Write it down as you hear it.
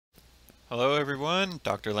Hello everyone,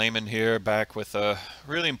 Dr. Lehman here, back with a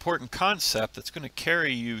really important concept that's going to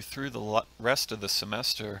carry you through the rest of the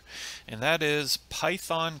semester, and that is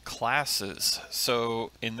Python classes.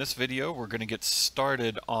 So in this video we're going to get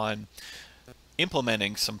started on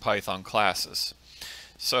implementing some Python classes.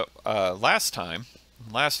 So last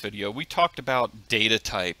video, we talked about data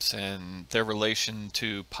types and their relation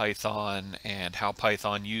to Python and how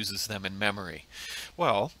Python uses them in memory.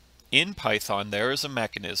 Well, in Python, there is a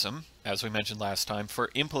mechanism, as we mentioned last time, for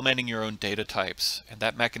implementing your own data types, and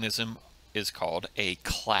that mechanism is called a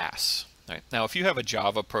class. Right. Now, if you have a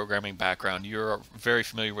Java programming background, you're very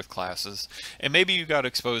familiar with classes, and maybe you got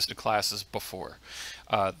exposed to classes before.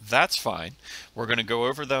 That's fine. We're going to go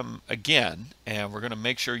over them again, and we're going to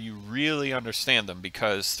make sure you really understand them,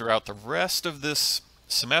 because throughout the rest of this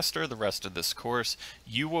semester, the rest of this course,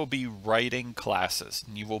 you will be writing classes,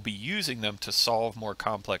 and you will be using them to solve more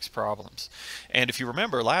complex problems. And if you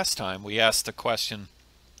remember last time, we asked the question,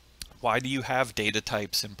 why do you have data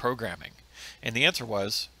types in programming? And the answer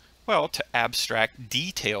was, well, to abstract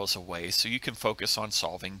details away so you can focus on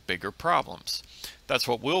solving bigger problems. That's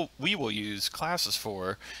what we will use classes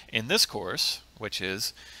for in this course, which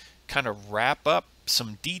is kind of wrap up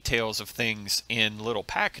some details of things in little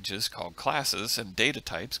packages called classes and data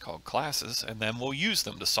types called classes, and then we'll use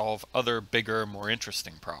them to solve other bigger, more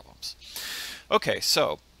interesting problems. Okay,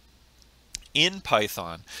 so in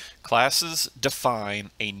Python, classes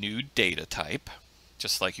define a new data type,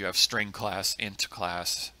 just like you have string class, int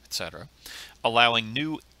class, etc., allowing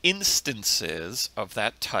new instances of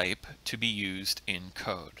that type to be used in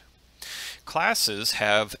code. Classes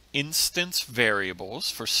have instance variables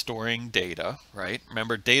for storing data, right?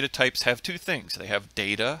 Remember, data types have two things. They have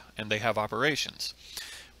data and they have operations.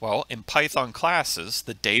 Well, in Python classes,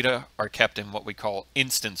 the data are kept in what we call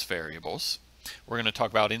instance variables. We're going to talk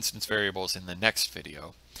about instance variables in the next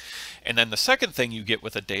video. And then the second thing you get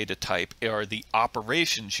with a data type are the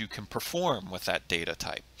operations you can perform with that data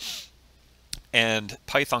type. And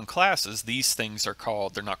Python classes, these things are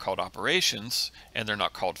called, they're not called operations, and they're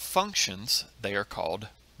not called functions, they are called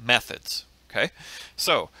methods. Okay,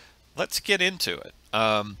 so let's get into it.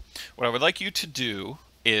 What I would like you to do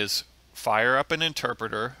is fire up an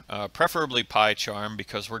interpreter, preferably PyCharm,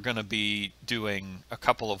 because we're going to be doing a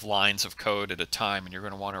couple of lines of code at a time, and you're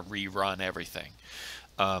going to want to rerun everything.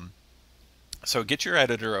 So get your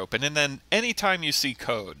editor open, and then anytime you see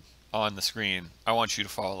code on the screen, I want you to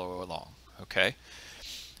follow along. Okay,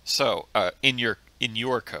 so in your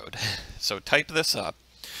code, so type this up.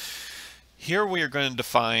 Here we are going to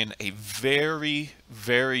define a very,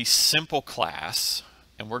 very simple class,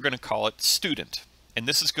 and we're going to call it student. And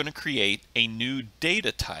this is going to create a new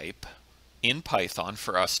data type in Python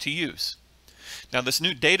for us to use. Now, this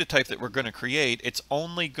new data type that we're going to create, it's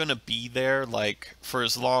only going to be there like for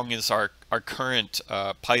as long as our current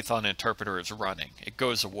Python interpreter is running. It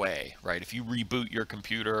goes away, right? If you reboot your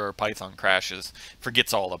computer or Python crashes,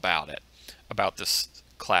 forgets all about it, about this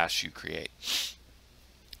class you create.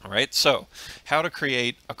 All right, so how to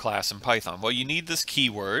create a class in Python? Well, you need this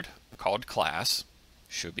keyword called class.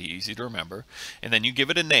 Should be easy to remember. And then you give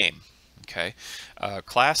it a name. Okay,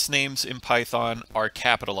 class names in Python are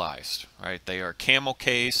capitalized, right? They are camel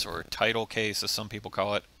case or title case, as some people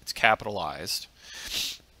call it. It's capitalized.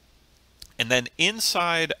 And then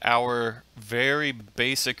inside our very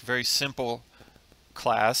basic, very simple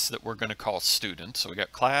class that we're going to call student, so we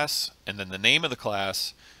got class and then the name of the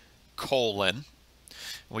class, colon.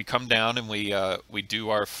 We come down and we do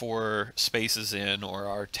our 4 spaces in or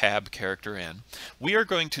our tab character in. We are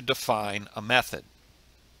going to define a method.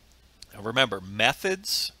 Now remember,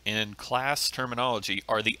 methods in class terminology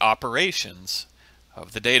are the operations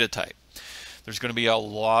of the data type. There's going to be a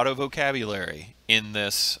lot of vocabulary in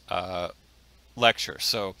this lecture,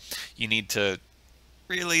 so you need to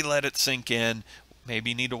really let it sink in. Maybe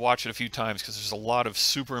you need to watch it a few times because there's a lot of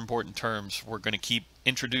super important terms we're going to keep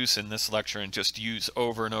introducing in this lecture and just use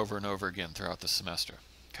over and over and over again throughout the semester.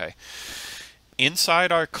 Okay.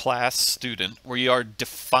 Inside our class student, we are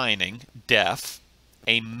defining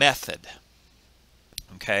a method.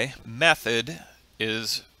 Okay, method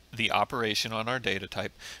is the operation on our data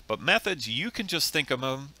type, but methods, you can just think of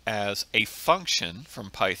them as a function from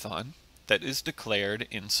Python that is declared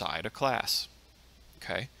inside a class.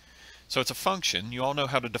 Okay, so it's a function. You all know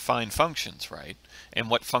how to define functions, right? And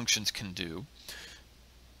what functions can do.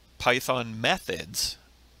 Python methods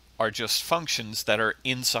are just functions that are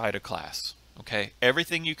inside a class. Okay,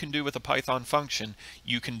 everything you can do with a Python function,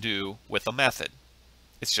 you can do with a method.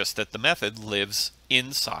 It's just that the method lives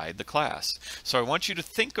inside the class. So I want you to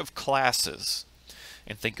think of classes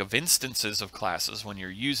and think of instances of classes when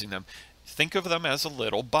you're using them think of them as a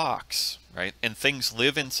little box, right? And things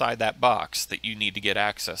live inside that box that you need to get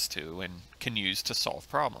access to and can use to solve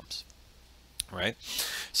problems, right?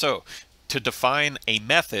 So to define a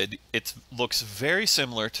method, it looks very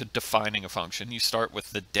similar to defining a function. You start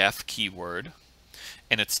with the def keyword,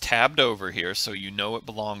 and it's tabbed over here, so you know it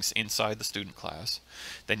belongs inside the student class.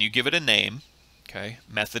 Then you give it a name, okay?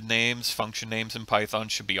 Method names, function names in Python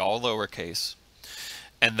should be all lowercase.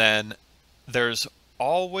 And then there's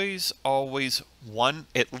always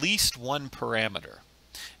at least one parameter,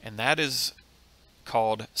 and that is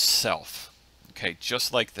called self. Okay,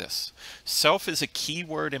 just like this. Self is a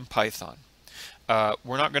keyword in Python.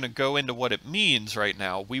 We're not going to go into what it means right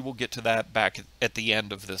now. We will get to that back at the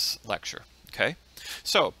end of this lecture. Okay,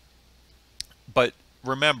 so, but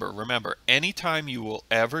remember, anytime you will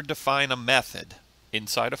ever define a method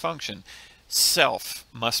inside a function, self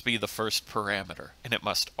must be the first parameter, and it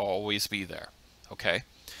must always be there. Okay,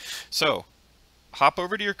 so hop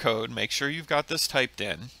over to your code, make sure you've got this typed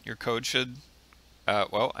in. Your code should,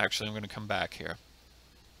 well, actually I'm going to come back here.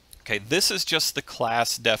 Okay, this is just the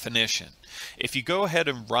class definition. If you go ahead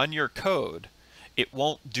and run your code, it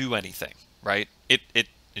won't do anything, right?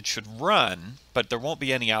 It should run, but there won't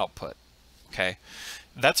be any output, okay?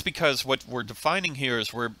 That's because what we're defining here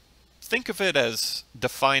is think of it as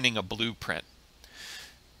defining a blueprint.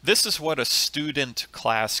 This is what a student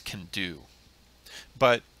class can do,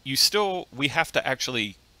 but we have to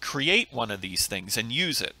actually create one of these things and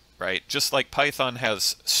use it, right? Just like Python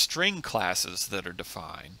has string classes that are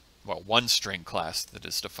defined, well, one string class that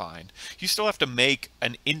is defined, you still have to make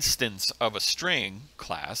an instance of a string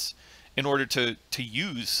class in order to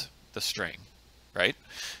use the string, right?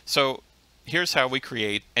 So here's how we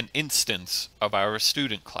create an instance of our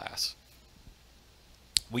student class.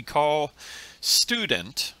 We call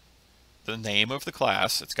student the name of the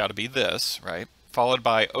class. It's got to be this, right? Followed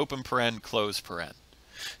by open paren, close paren.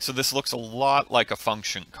 So this looks a lot like a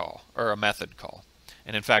function call or a method call.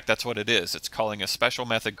 And in fact, that's what it is. It's calling a special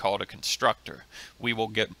method called a constructor. We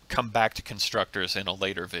will come back to constructors in a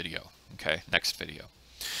later video, okay? Next video.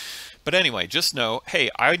 But anyway, just know, hey,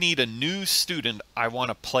 I need a new student I want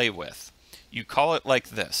to play with. You call it like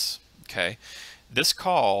this, okay? This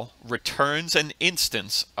call returns an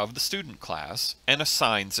instance of the student class and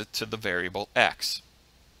assigns it to the variable x.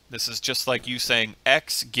 This is just like you saying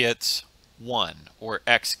x gets 1 or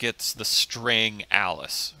x gets the string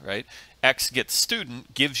Alice, right? X gets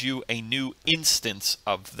student gives you a new instance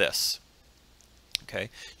of this. Okay,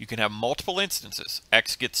 you can have multiple instances.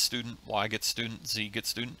 X gets student, Y gets student, Z gets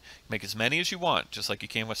student. Make as many as you want, just like you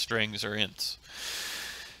can with strings or ints.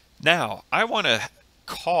 Now, I want to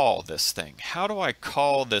call this thing. How do I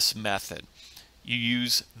call this method? You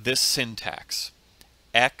use this syntax.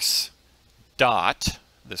 X dot,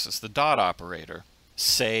 this is the dot operator,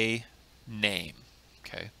 say name.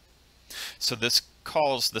 Okay, so this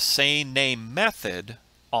calls the say name method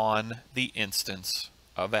on the instance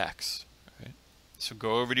of X. So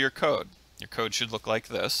go over to your code. Your code should look like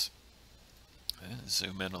this.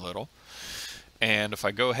 Zoom in a little. And if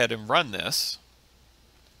I go ahead and run this,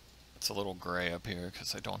 it's a little gray up here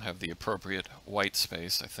because I don't have the appropriate white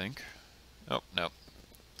space, I think. Oh, no.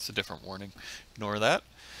 It's a different warning. Ignore that.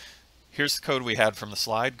 Here's the code we had from the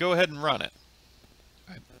slide. Go ahead and run it.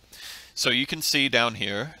 Right. So you can see down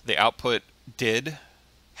here, the output did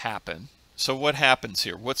happen. So what happens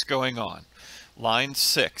here? What's going on? Line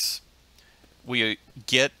 6. We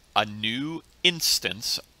get a new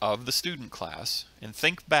instance of the student class. And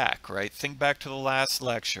think back, right? Think back to the last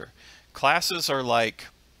lecture. Classes are like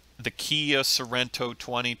the Kia Sorento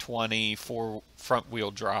 2020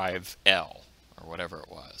 front-wheel drive L, or whatever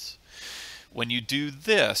it was. When you do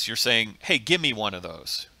this, you're saying, hey, give me one of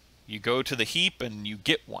those. You go to the heap and you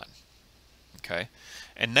get one. Okay?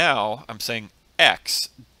 And now I'm saying x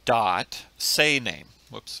dot say name.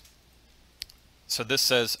 Whoops. So this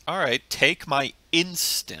says, all right, take my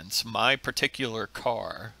instance, my particular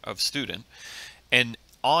car of student, and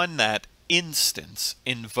on that instance,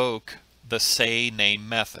 invoke the say name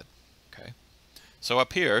method. Okay. So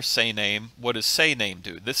up here, say name, what does say name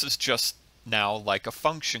do? This is just now like a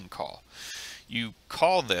function call. You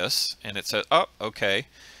call this, and it says, oh, okay,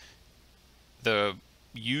 the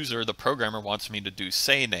user, the programmer wants me to do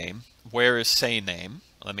say name. Where is say name?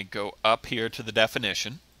 Let me go up here to the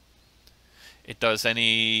definition. It does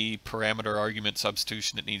any parameter argument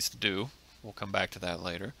substitution it needs to do. We'll come back to that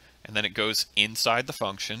later. And then it goes inside the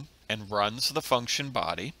function and runs the function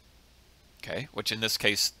body, okay, which in this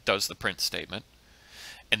case does the print statement.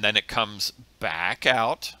 And then it comes back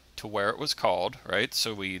out to where it was called, right?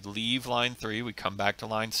 So we leave line 3, we come back to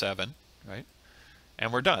line 7, right?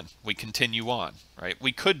 and we're done. We continue on, right?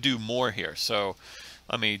 We could do more here, so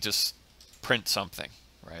let me just print something,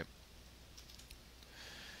 right?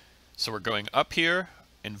 So we're going up here,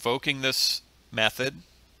 invoking this method,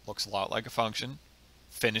 looks a lot like a function,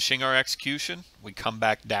 finishing our execution. We come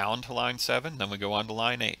back down to line 7, then we go on to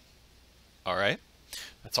line 8. All right,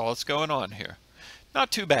 that's all that's going on here. Not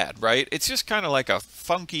too bad, right? It's just kind of like a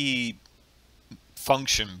funky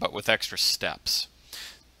function, but with extra steps.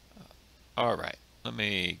 All right, let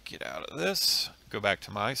me get out of this, go back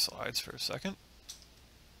to my slides for a second.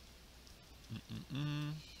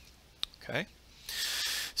 Okay,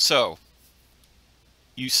 so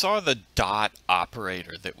you saw the dot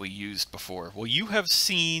operator that we used before. Well, you have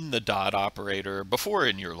seen the dot operator before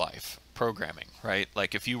in your life programming, right?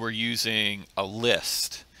 Like if you were using a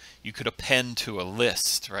list, you could append to a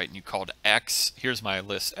list, right? And you called X, here's my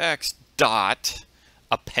list X, dot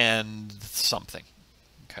append something,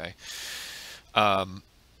 okay?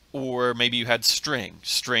 Or maybe you had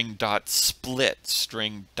string dot split,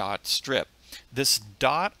 string dot strip. This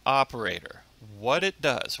dot operator, what it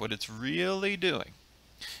does, what it's really doing,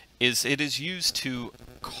 is it is used to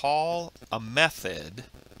call a method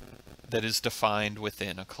that is defined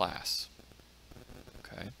within a class.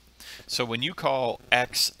 Okay, so when you call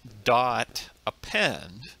x dot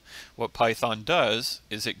append, what Python does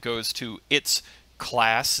is it goes to its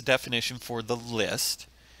class definition for the list,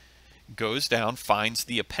 goes down, finds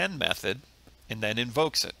the append method, and then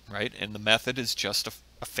invokes it, right? And the method is just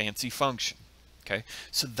a fancy function. Okay,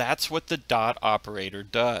 so that's what the dot operator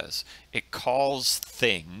does. It calls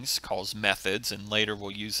things, calls methods, and later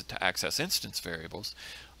we'll use it to access instance variables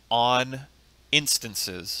on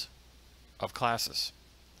instances of classes.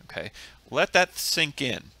 Okay, let that sink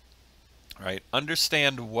in. Right,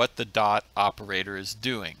 understand what the dot operator is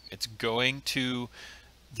doing. It's going to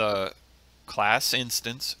the class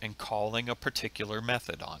instance and calling a particular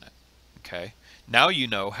method on it. Okay, now you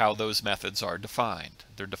know how those methods are defined.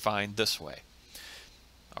 They're defined this way.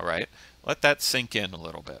 All right, let that sink in a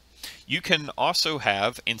little bit. You can also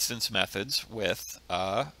have instance methods with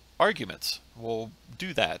arguments. We'll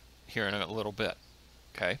do that here in a little bit.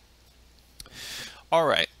 Okay. All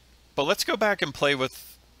right, but let's go back and play with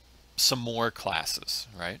some more classes,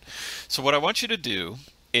 right? So what I want you to do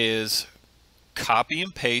is copy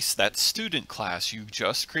and paste that student class you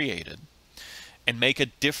just created and make a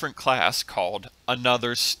different class called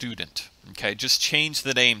another student. Okay, just change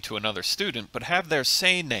the name to another student, but have their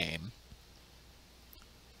say name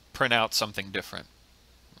print out something different,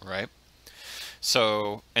 right?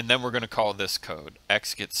 So, and then we're going to call this code.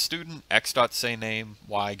 X gets student, x.sayName,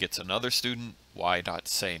 y gets another student,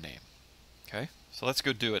 y.sayName. Okay, so let's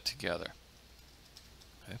go do it together.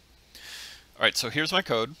 Okay. All right, so here's my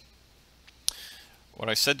code. What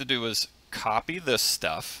I said to do is copy this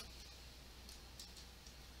stuff.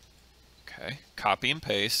 Okay, copy and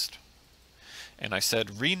paste. And I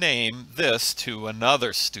said rename this to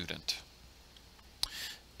another student.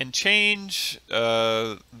 And change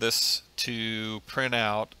this to print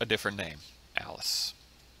out a different name, Alice.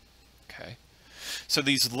 Okay, so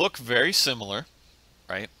these look very similar,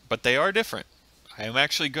 right? But they are different. I am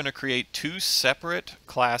actually going to create two separate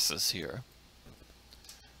classes here.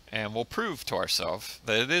 And we'll prove to ourselves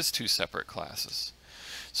that it is two separate classes.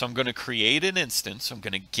 So I'm going to create an instance. I'm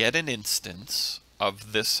going to get an instance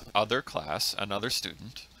of this other class, another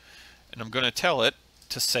student, and I'm going to tell it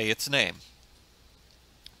to say its name.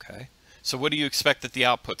 Okay, so what do you expect that the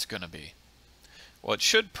output's going to be? Well, it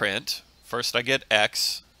should print, first I get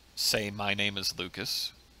X, say my name is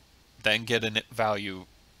Lucas, then get a value,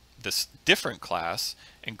 this different class,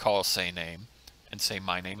 and call say name, and say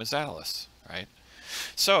my name is Alice, right?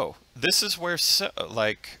 So this is where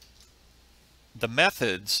like the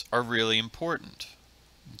methods are really important.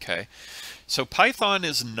 Okay, so Python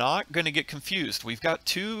is not going to get confused. We've got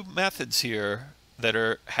two methods here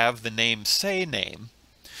that have the name say name,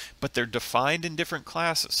 but they're defined in different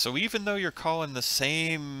classes. So even though you're calling the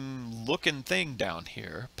same looking thing down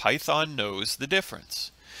here, Python knows the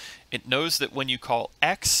difference. It knows that when you call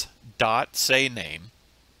x.sayName,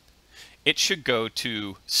 it should go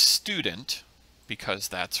to student, because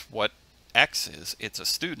that's what X is. It's a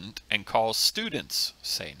student, and call students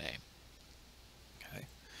say name. Okay.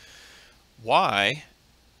 Y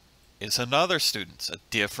is another student, a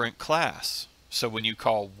different class. So when you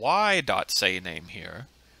call y.sayName here,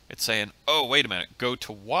 it's saying, oh, wait a minute, go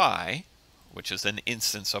to y, which is an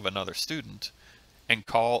instance of another student, and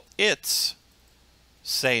call its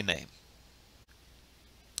say name.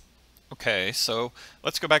 Okay, so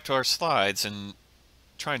let's go back to our slides and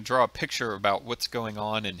try and draw a picture about what's going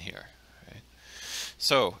on in here. Right?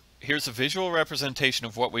 So here's a visual representation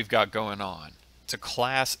of what we've got going on. It's a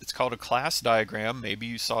class. It's called a class diagram. Maybe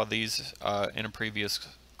you saw these in a previous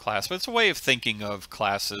class, but it's a way of thinking of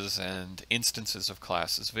classes and instances of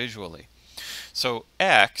classes visually. So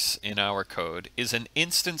X in our code is an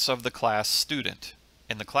instance of the class student,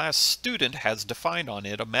 and the class student has defined on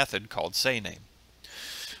it a method called sayName.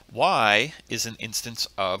 Y is an instance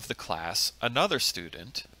of the class another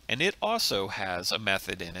student, and it also has a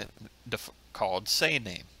method in it called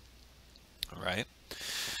sayName. All right.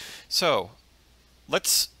 So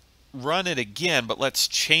let's run it again, but let's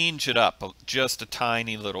change it up just a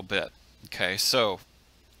tiny little bit. Okay, so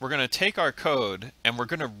we're going to take our code and we're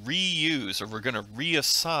going to reuse, or we're going to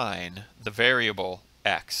reassign the variable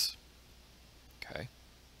X. Okay,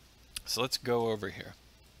 so let's go over here.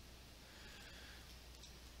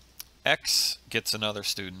 X gets another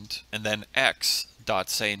student, and then X dot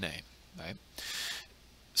sayName, right?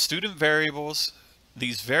 Student variables,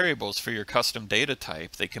 these variables for your custom data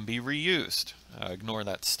type, they can be reused. Ignore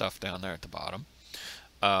that stuff down there at the bottom.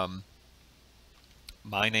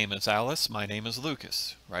 My name is Alice, my name is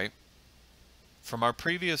Lucas, right? From our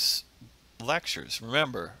previous lectures,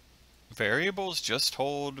 remember, variables just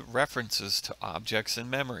hold references to objects in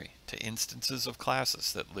memory, to instances of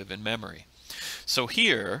classes that live in memory. So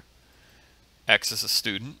here, X is a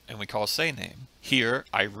student, and we call sayName. Here,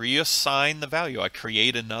 I reassign the value. I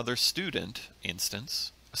create another student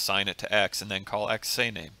instance, assign it to X, and then call X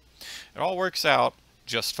sayName. It all works out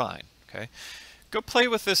just fine. Okay, go play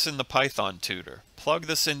with this in the Python tutor. Plug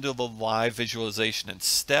this into the live visualization and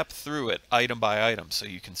step through it item by item so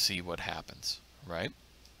you can see what happens. Right?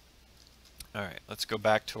 All right, let's go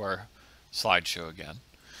back to our slideshow again.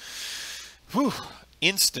 Whew,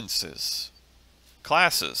 instances.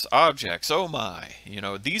 Classes, objects, oh my, you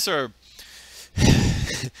know, these are,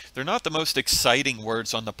 they're not the most exciting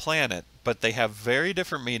words on the planet, but they have very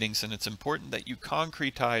different meanings, and it's important that you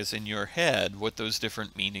concretize in your head what those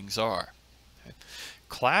different meanings are. Okay.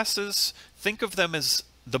 Classes, think of them as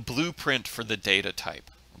the blueprint for the data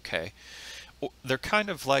type, okay? They're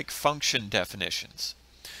kind of like function definitions.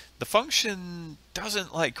 The function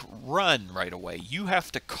doesn't like run right away. You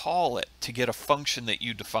have to call it to get a function that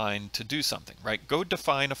you define to do something, right? Go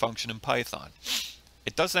define a function in Python.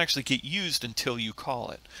 It doesn't actually get used until you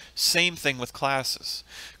call it. Same thing with classes.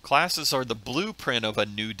 Classes are the blueprint of a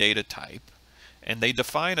new data type, and they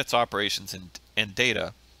define its operations and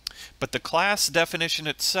data. But the class definition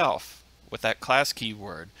itself, with that class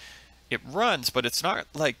keyword, it runs, but it's not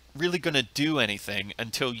like really going to do anything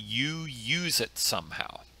until you use it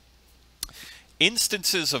somehow.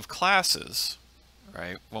 Instances of classes,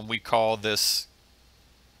 right, when we call this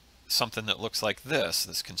something that looks like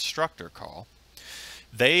this constructor call,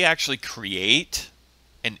 they actually create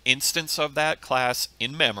an instance of that class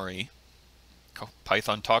in memory.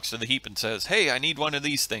 Python talks to the heap and says, hey, I need one of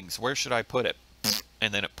these things. Where should I put it?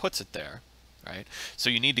 And then it puts it there, right? So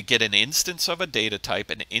you need to get an instance of a data type,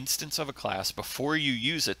 an instance of a class before you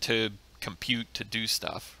use it to compute, to do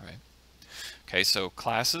stuff, right? Okay, so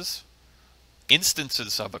classes,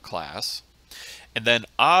 instances of a class, and then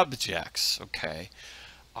objects. Okay,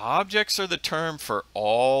 objects are the term for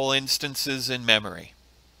all instances in memory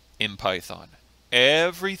in Python.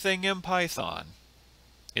 Everything in Python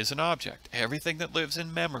is an object. Everything that lives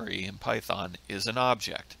in memory in Python is an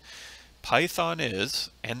object. Python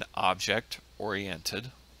is an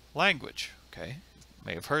object-oriented language. Okay, you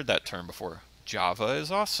may have heard that term before. Java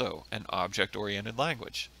is also an object-oriented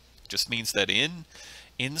language. It just means that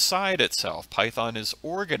inside itself, Python is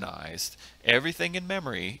organized. Everything in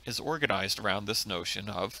memory is organized around this notion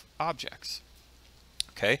of objects.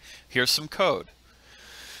 Okay, here's some code.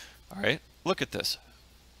 All right, look at this.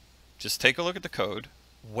 Just take a look at the code.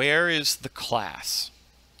 Where is the class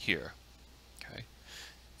here? Okay,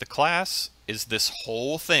 the class is this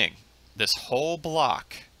whole thing. This whole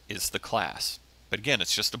block is the class. But again,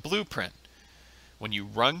 it's just a blueprint. When you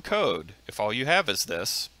run code, if all you have is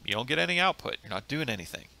this, you don't get any output. You're not doing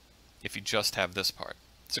anything if you just have this part.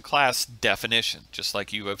 It's a class definition, just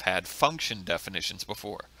like you have had function definitions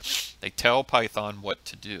before. They tell Python what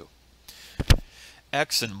to do.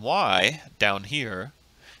 X and Y down here,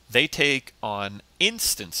 they take on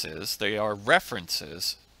instances. They are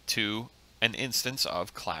references to an instance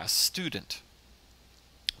of class student.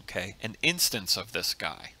 Okay, an instance of this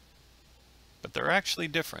guy. But they're actually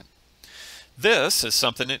different. This is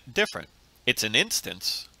something different. It's an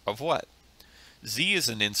instance of what? Z is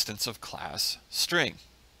an instance of class string.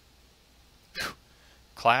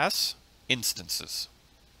 Class, instances.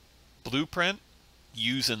 Blueprint,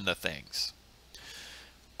 using the things.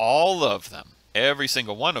 All of them, every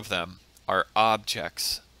single one of them, are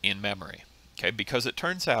objects in memory. Okay, because it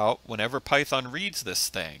turns out whenever Python reads this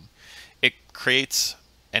thing, it creates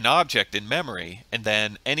an object in memory, and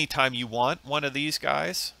then anytime you want one of these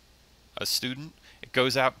guys, a student, it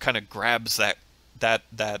goes out, kind of grabs that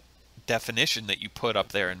definition that you put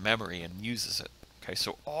up there in memory and uses it. Okay,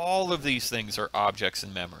 so all of these things are objects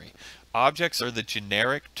in memory. Objects are the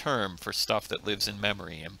generic term for stuff that lives in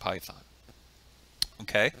memory in Python.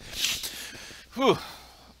 Okay. Whew.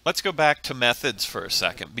 Let's go back to methods for a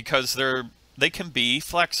second, because they can be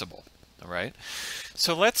flexible. All right.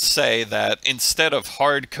 So let's say that instead of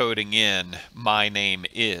hard coding in my name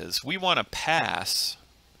is, we want to pass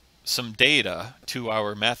some data to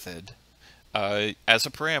our method as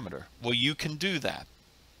a parameter. Well, you can do that,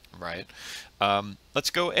 right? Let's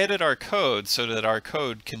go edit our code so that our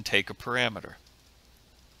code can take a parameter.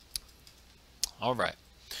 All right.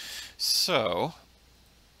 So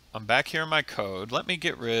I'm back here in my code. Let me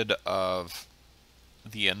get rid of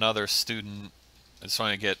the another student. I just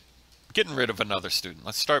want to getting rid of another student.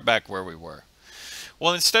 Let's start back where we were.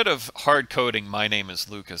 Well, instead of hard coding my name is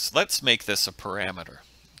Lucas, let's make this a parameter.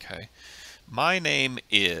 Okay. My name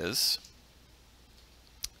is,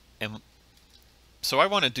 and so I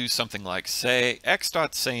want to do something like say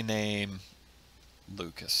x.sayName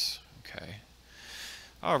Lucas. Okay.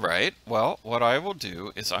 All right. Well, what I will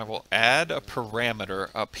do is I will add a parameter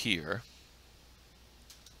up here,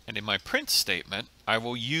 and in my print statement I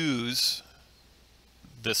will use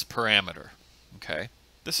this parameter. Okay.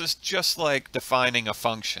 This is just like defining a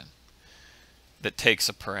function that takes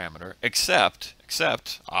a parameter, except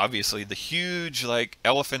obviously the huge like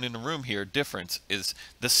elephant in the room here difference is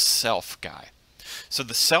the self guy. So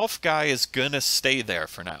the self guy is gonna stay there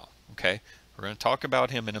for now. Okay, we're gonna talk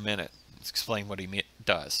about him in a minute. Let's explain what he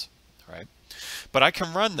does. All right, but I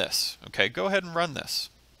can run this. Okay, go ahead and run this.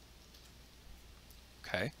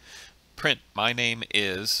 Okay, print my name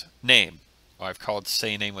is name. Well, I've called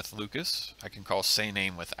say name with Lucas. I can call say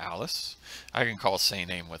name with Alice. I can call say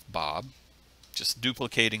name with Bob. Just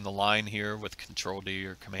duplicating the line here with Control D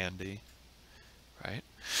or Command D, right?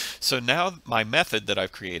 So now my method that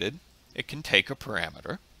I've created, it can take a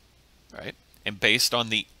parameter, right? And based on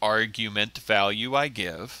the argument value I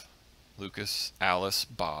give, Lucas, Alice,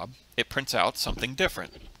 Bob, it prints out something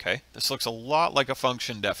different, okay? This looks a lot like a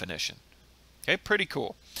function definition. Okay, pretty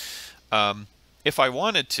cool. If I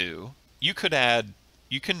wanted to, you can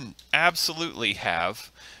absolutely have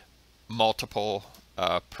multiple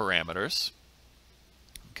parameters.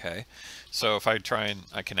 Okay, so if I try and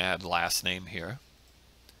I can add last name here.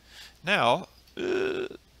 Now,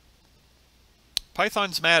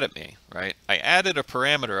 Python's mad at me, right? I added a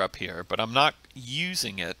parameter up here, but I'm not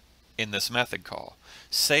using it in this method call.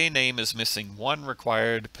 Say name is missing one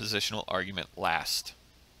required positional argument last,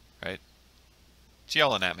 right? It's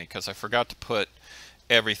yelling at me because I forgot to put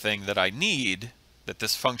everything that I need, that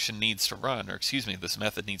this function needs to run, or excuse me, this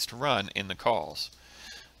method needs to run in the calls.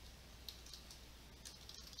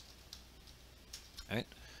 Right?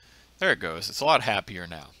 There it goes. It's a lot happier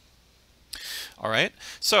now. All right.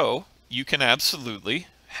 So you can absolutely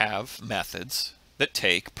have methods that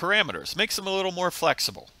take parameters. Makes them a little more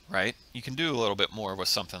flexible, right? You can do a little bit more with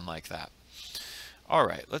something like that. All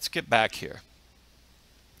right. Let's get back here.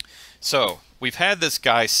 So we've had this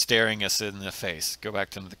guy staring us in the face. Go back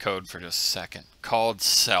to the code for just a second. Called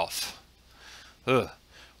self. Ugh.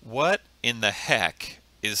 What in the heck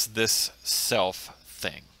is this self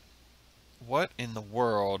thing? What in the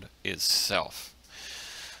world is self?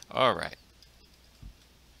 All right.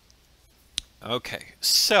 Okay,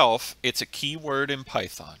 self, it's a keyword in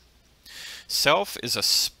Python. Self is a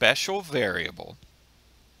special variable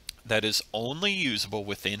that is only usable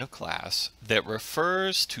within a class that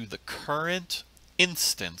refers to the current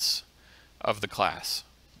instance of the class.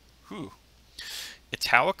 Whew. It's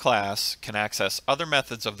how a class can access other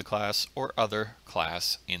methods of the class or other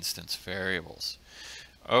class instance variables.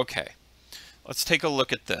 Okay. Let's take a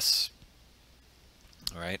look at this.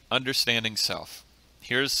 All right, understanding self.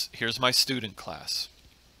 Here's my student class.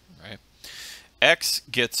 All right, X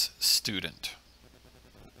gets student.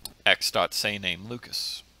 X.sayName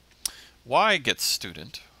Lucas. Y gets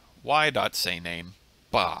student. Y.sayName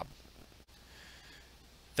Bob.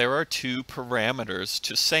 There are two parameters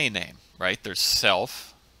to sayName, right? There's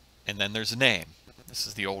self, and then there's name. This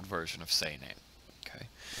is the old version of sayName. Okay,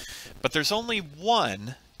 but there's only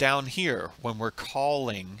one down here when we're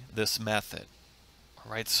calling this method.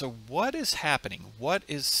 All right, so what is happening? What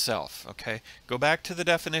is self? Okay, go back to the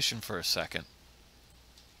definition for a second.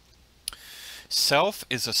 Self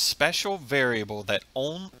is a special variable that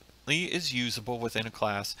only is usable within a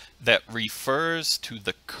class that refers to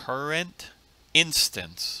the current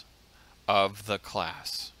instance of the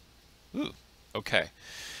class. Ooh, okay.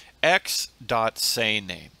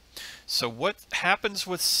 X.sayName. So what happens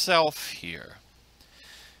with self here?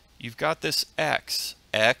 You've got this X.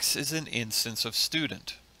 X is an instance of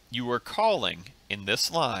student. You are calling, in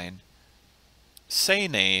this line, say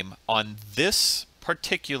name on this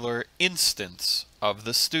particular instance of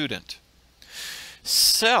the student.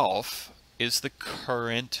 Self is the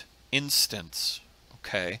current instance.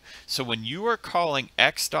 Okay, so when you are calling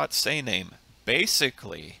x.sayname,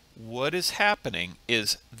 basically what is happening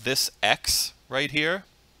is this X right here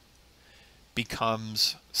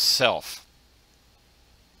becomes self.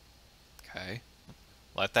 Okay,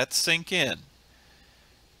 let that sink in.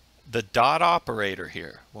 The dot operator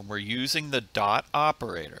here, when we're using the dot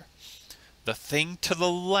operator, the thing to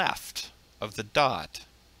the left of the dot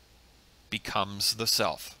becomes the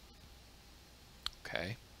self.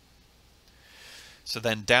 Okay. So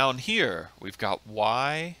then down here, we've got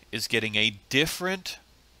Y is getting a different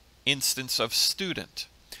instance of student.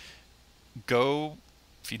 Go,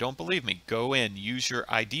 if you don't believe me, go in, use your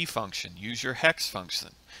ID function, use your hex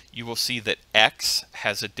function. You will see that X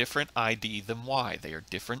has a different ID than Y. They are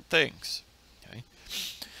different things. Okay.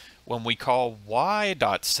 When we call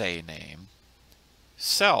Y.sayname,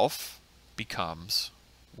 self becomes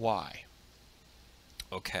Y.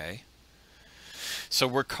 Okay. So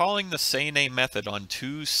we're calling the sayname method on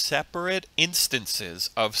two separate instances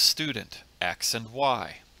of student, X and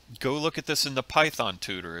Y. Go look at this in the Python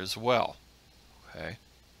tutor as well. Okay.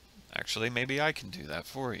 Actually, maybe I can do that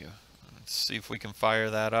for you. Let's see if we can fire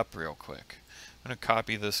that up real quick. I'm going to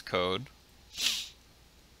copy this code,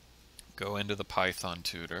 go into the Python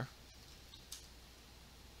tutor,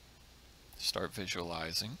 start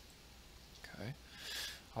visualizing. Okay.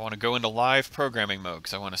 I want to go into live programming mode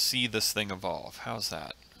because I want to see this thing evolve. How's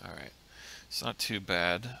that? All right. It's not too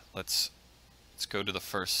bad. Let's go to the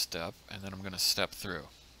first step, and then I'm going to step through.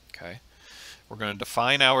 Okay. We're going to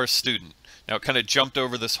define our student. Now it kind of jumped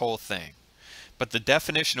over this whole thing, but the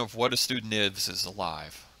definition of what a student is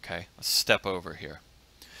alive. Okay. Let's step over here.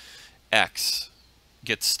 X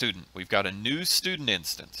gets student. We've got a new student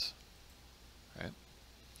instance. Right.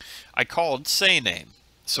 I called sayname.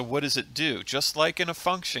 So what does it do? Just like in a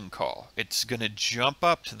function call, it's going to jump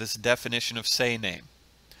up to this definition of sayname.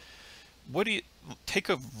 What do you take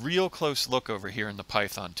a real close look over here in the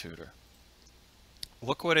Python tutor?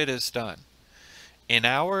 Look what it has done. In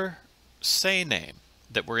our sayname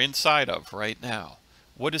that we're inside of right now,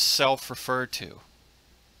 what does self refer to?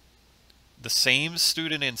 The same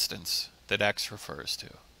student instance that X refers to.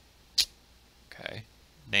 Okay.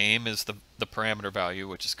 Name is the parameter value,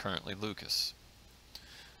 which is currently Lucas.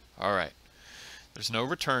 All right. There's no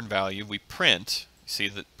return value. We print. You see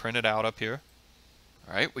that printed out up here?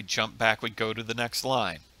 All right. We jump back. We go to the next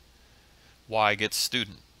line. Y gets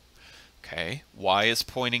student. Okay. Y is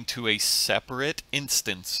pointing to a separate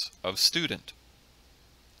instance of student.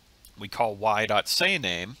 We call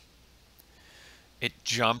y.sayname. It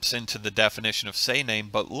jumps into the definition of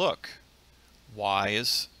sayname, but look. Y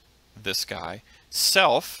is this guy.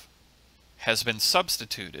 Self has been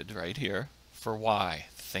substituted right here for Y,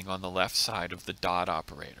 thing on the left side of the dot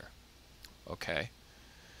operator. Okay.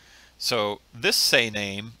 So this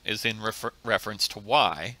sayname is in reference to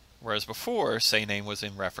Y, whereas before sayname was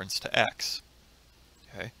in reference to X.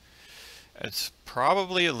 Okay. It's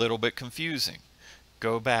probably a little bit confusing.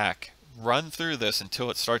 Go back, run through this until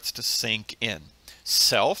it starts to sink in.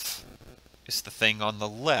 Self is the thing on the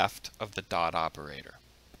left of the dot operator.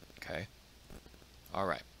 Okay. All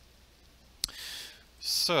right.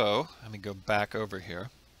 So let me go back over here.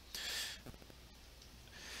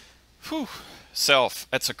 Whew. Self.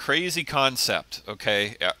 That's a crazy concept.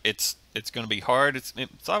 Okay. It's going to be hard. It's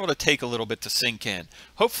liable to take a little bit to sink in.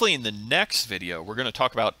 Hopefully in the next video we're going to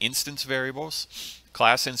talk about instance variables,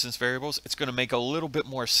 class instance variables. It's going to make a little bit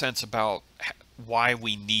more sense about why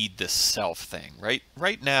we need this self thing.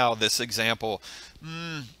 Right now, this example,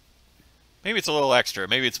 maybe it's a little extra.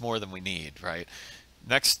 Maybe it's more than we need. Right.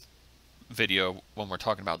 Next video, when we're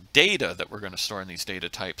talking about data that we're going to store in these data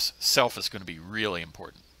types, self is going to be really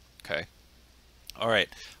important. Okay. All right.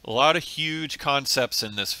 A lot of huge concepts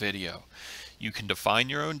in this video. You can define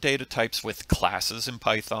your own data types with classes in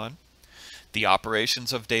Python. The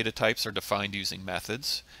operations of data types are defined using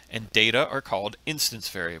methods, and data are called instance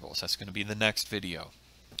variables. That's going to be the next video.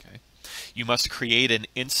 Okay. You must create an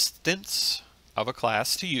instance of a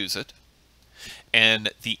class to use it, and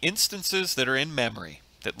the instances that are in memory,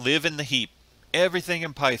 that live in the heap, everything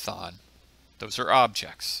in Python, those are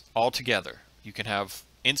objects altogether. You can have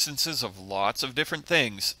instances of lots of different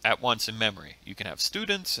things at once in memory. You can have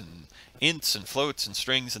students and ints and floats and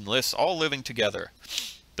strings and lists all living together.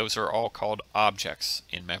 Those are all called objects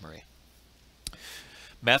in memory.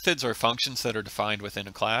 Methods are functions that are defined within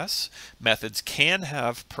a class. Methods can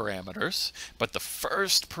have parameters, but the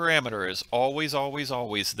first parameter is always, always,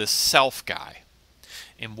 always this self guy.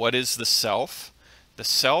 And what is the self? The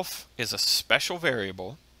self is a special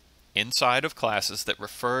variable inside of classes that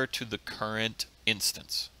refer to the current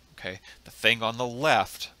instance. Okay, the thing on the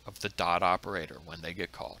left of the dot operator when they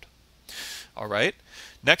get called. All right,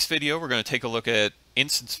 next video we're going to take a look at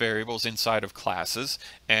instance variables inside of classes,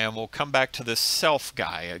 and we'll come back to this self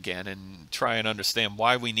guy again and try and understand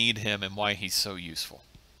why we need him and why he's so useful.